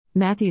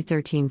Matthew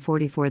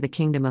 13:44 The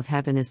kingdom of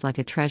heaven is like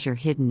a treasure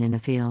hidden in a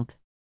field.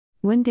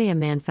 One day a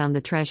man found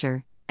the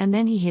treasure, and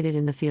then he hid it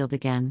in the field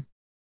again.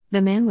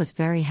 The man was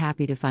very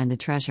happy to find the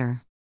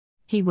treasure.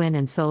 He went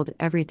and sold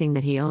everything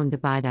that he owned to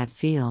buy that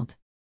field.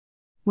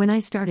 When I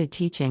started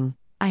teaching,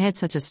 I had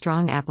such a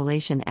strong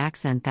Appalachian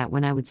accent that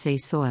when I would say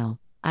soil,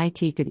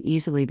 it could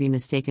easily be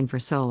mistaken for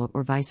soul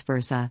or vice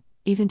versa,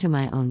 even to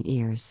my own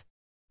ears.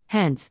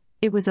 Hence,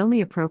 it was only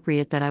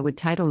appropriate that I would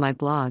title my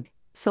blog,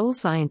 Soul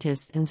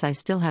Scientist, since I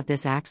still have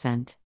this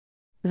accent.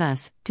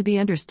 Thus, to be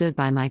understood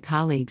by my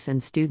colleagues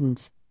and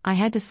students, I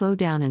had to slow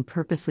down and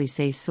purposely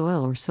say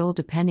soil or soul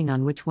depending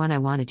on which one I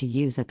wanted to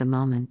use at the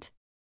moment.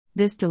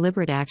 This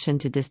deliberate action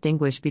to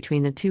distinguish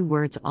between the two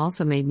words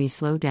also made me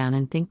slow down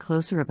and think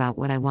closer about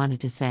what I wanted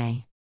to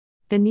say.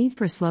 The need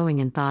for slowing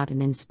in thought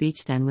and in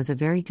speech then was a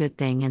very good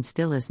thing and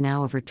still is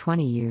now over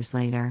 20 years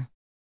later.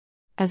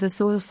 As a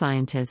soil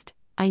scientist,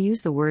 I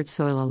use the word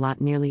soil a lot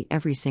nearly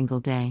every single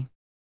day.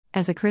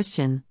 As a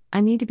Christian,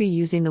 I need to be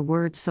using the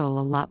word soul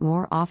a lot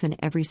more often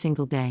every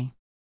single day.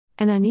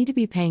 And I need to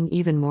be paying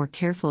even more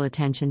careful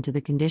attention to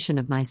the condition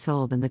of my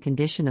soul than the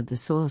condition of the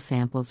soil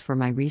samples for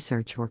my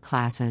research or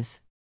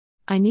classes.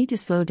 I need to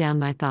slow down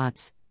my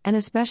thoughts, and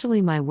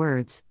especially my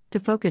words, to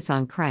focus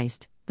on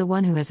Christ, the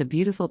one who has a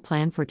beautiful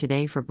plan for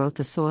today for both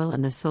the soil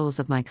and the souls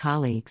of my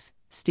colleagues,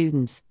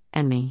 students,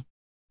 and me.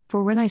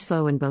 For when I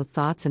slow in both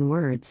thoughts and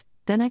words,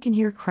 then I can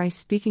hear Christ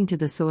speaking to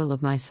the soil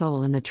of my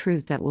soul and the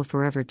truth that will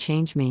forever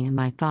change me and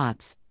my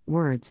thoughts,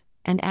 words,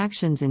 and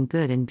actions in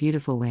good and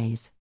beautiful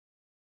ways.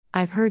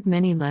 I've heard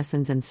many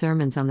lessons and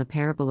sermons on the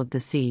parable of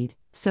the seed,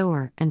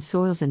 sower, and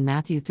soils in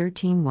Matthew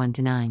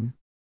 13:1-9.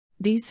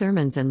 These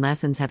sermons and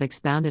lessons have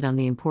expounded on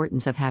the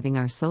importance of having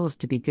our souls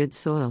to be good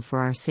soil for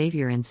our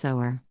Savior and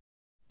sower.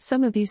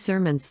 Some of these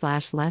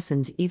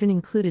sermons/lessons even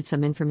included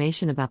some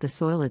information about the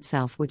soil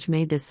itself, which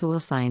made this soil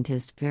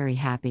scientist very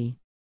happy.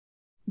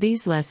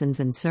 These lessons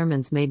and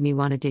sermons made me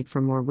want to dig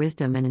for more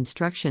wisdom and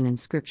instruction in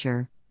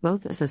Scripture,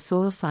 both as a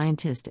soil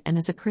scientist and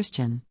as a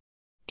Christian.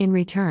 In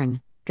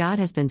return, God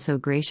has been so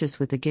gracious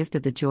with the gift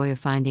of the joy of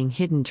finding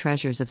hidden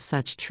treasures of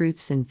such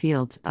truths in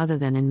fields other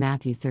than in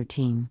Matthew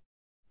 13.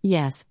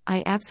 Yes,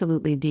 I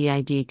absolutely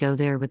did go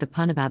there with the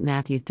pun about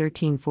Matthew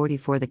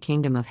 13:44 The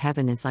kingdom of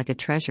heaven is like a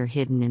treasure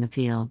hidden in a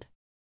field.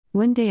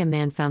 One day a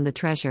man found the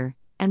treasure,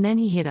 and then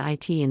he hid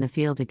it in the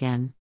field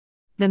again.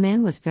 The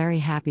man was very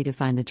happy to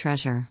find the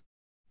treasure.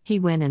 He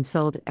went and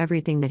sold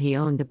everything that he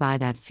owned to buy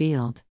that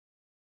field.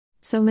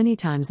 So many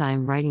times I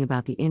am writing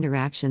about the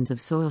interactions of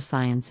soil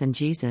science and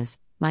Jesus,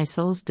 my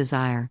soul's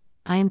desire.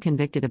 I am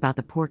convicted about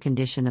the poor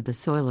condition of the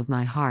soil of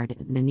my heart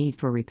and the need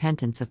for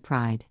repentance of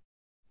pride.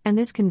 And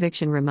this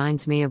conviction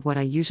reminds me of what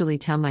I usually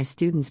tell my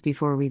students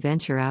before we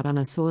venture out on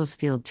a soils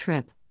field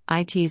trip.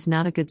 It's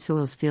not a good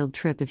soils field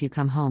trip if you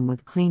come home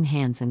with clean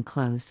hands and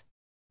clothes.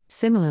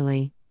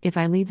 Similarly, if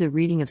I leave the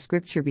reading of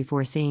Scripture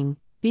before seeing,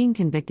 being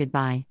convicted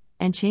by,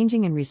 and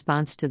changing in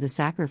response to the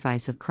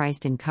sacrifice of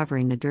Christ in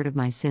covering the dirt of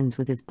my sins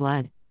with His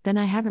blood, then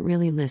I haven't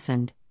really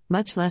listened,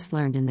 much less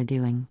learned in the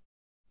doing.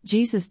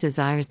 Jesus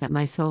desires that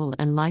my soul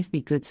and life be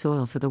good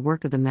soil for the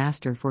work of the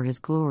Master for His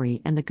glory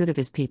and the good of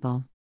His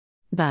people.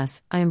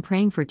 Thus, I am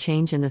praying for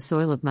change in the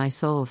soil of my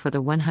soul for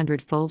the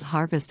 100-fold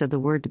harvest of the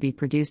Word to be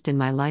produced in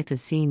my life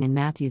as seen in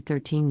Matthew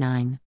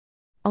 13:9.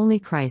 Only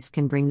Christ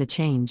can bring the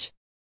change.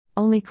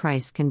 Only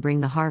Christ can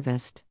bring the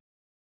harvest.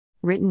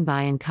 Written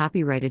by and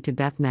copyrighted to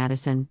Beth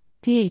Madison,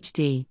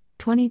 Ph.D.,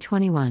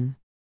 2021.